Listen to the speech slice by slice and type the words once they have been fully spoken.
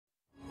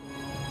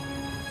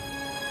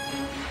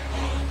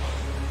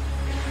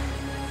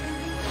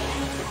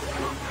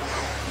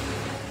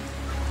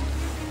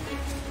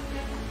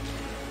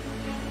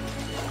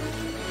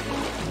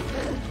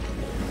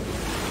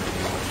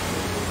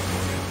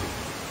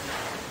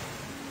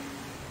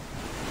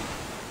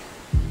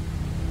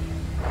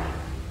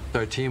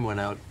Our team went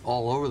out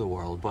all over the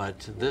world, but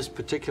this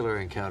particular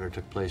encounter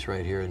took place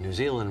right here in New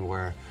Zealand,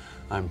 where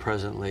I'm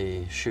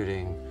presently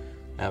shooting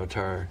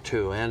Avatar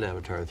 2 and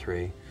Avatar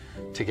 3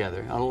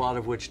 together, a lot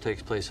of which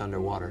takes place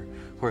underwater.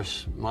 Of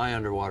course, my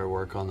underwater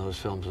work on those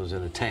films was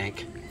in a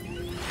tank.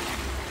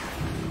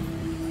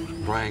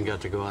 Brian got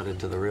to go out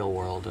into the real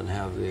world and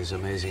have these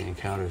amazing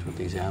encounters with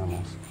these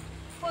animals.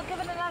 We'll give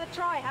it another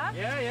try, huh?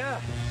 Yeah.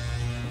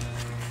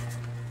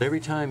 Every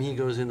time he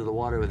goes into the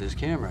water with his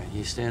camera,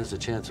 he stands the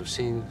chance of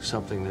seeing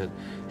something that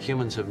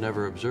humans have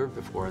never observed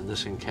before, and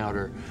this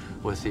encounter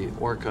with the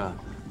orca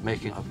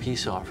making a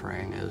peace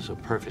offering is a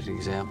perfect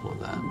example of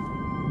that.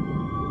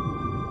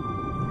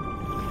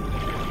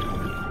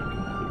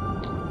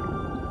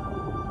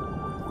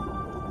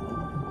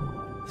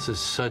 This is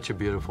such a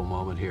beautiful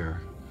moment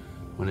here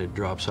when it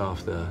drops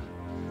off the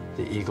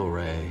eagle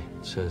ray.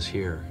 It says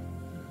here,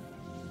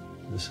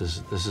 this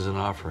is an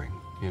offering,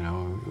 you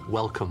know,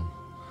 welcome.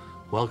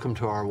 Welcome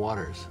to our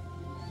waters.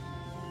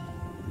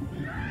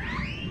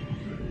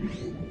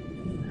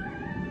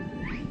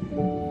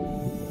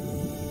 Well,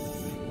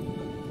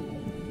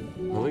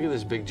 look at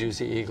this big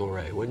juicy eagle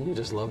ray. Wouldn't you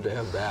just love to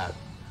have that?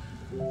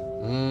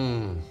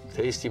 Mmm,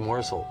 tasty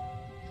morsel.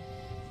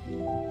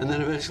 And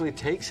then eventually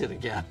takes it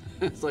again.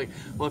 It's like,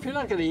 well, if you're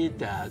not going to eat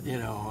that, you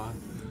know,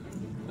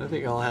 I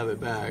think I'll have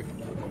it back.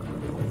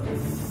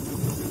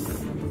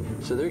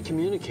 So they're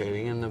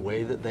communicating in the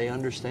way that they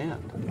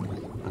understand.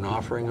 An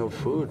offering of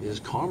food is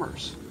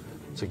commerce.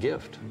 It's a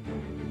gift.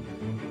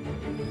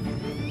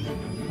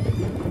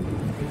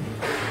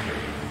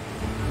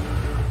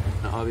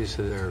 Now,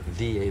 obviously, they're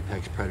the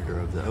apex predator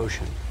of the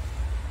ocean.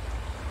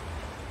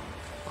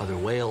 Other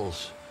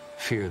whales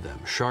fear them.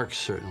 Sharks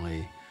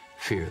certainly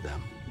fear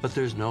them. But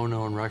there's no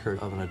known record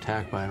of an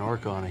attack by an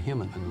orca on a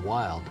human in the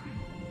wild.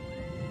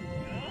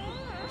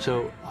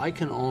 So I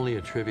can only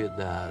attribute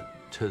that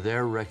to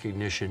their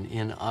recognition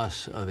in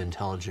us of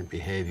intelligent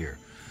behavior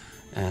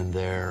and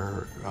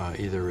their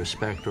either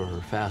respect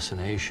or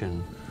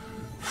fascination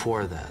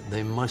for that.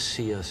 They must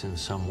see us in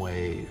some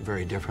way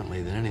very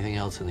differently than anything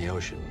else in the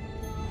ocean.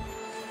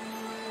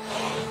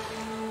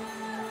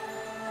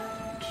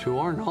 To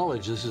our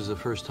knowledge, this is the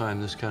first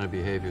time this kind of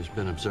behavior has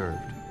been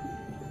observed.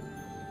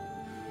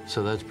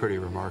 So that's pretty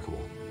remarkable.